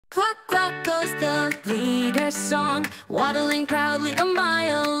duck goes the leader's song, waddling proudly a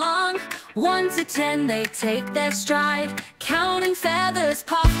mile long. 1 to 10 they take their stride, counting feathers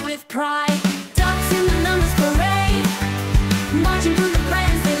puffed with pride. Ducks in the numbers parade, marching through the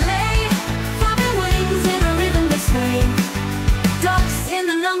plans they lay, flapping wings in a rhythm they sway. Ducks in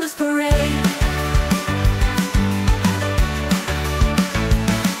the numbers parade.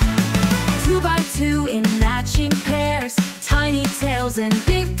 2 by 2 in matching pairs, tiny tails and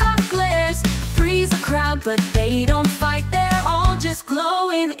big duck glares. 3's a crowd but they don't fight, they're all just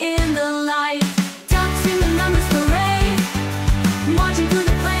glowing in the light. Ducks in the numbers parade, marching through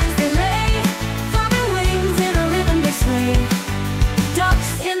the plans they lay, flapping wings in a rhythm they sway. Ducks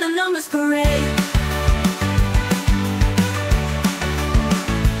in the numbers parade.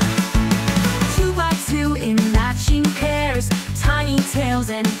 2 by 2 in matching pairs, tiny tails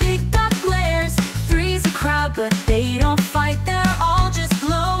and big duck glares. 3's a crowd but they don't fight, they're all just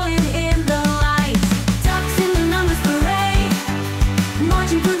glowing in the light. Ducks in the numbers parade,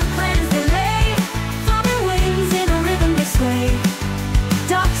 marching through the plans they lay, flapping wings in a rhythm they sway.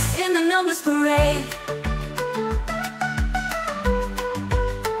 Ducks in the numbers parade.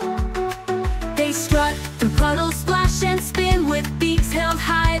 They strut through puddles, splash and spin, with beaks held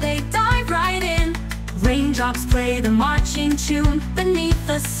high they dive right in. Raindrops play the marching tune beneath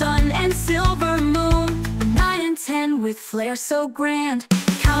the sun and silver moon. 9 and 10 with flair so grand,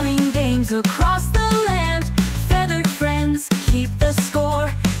 counting games across the land. Feathered friends keep the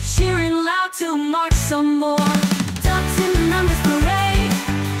score, cheering loud to march some more. Ducks in the numbers parade,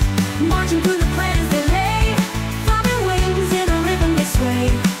 marching through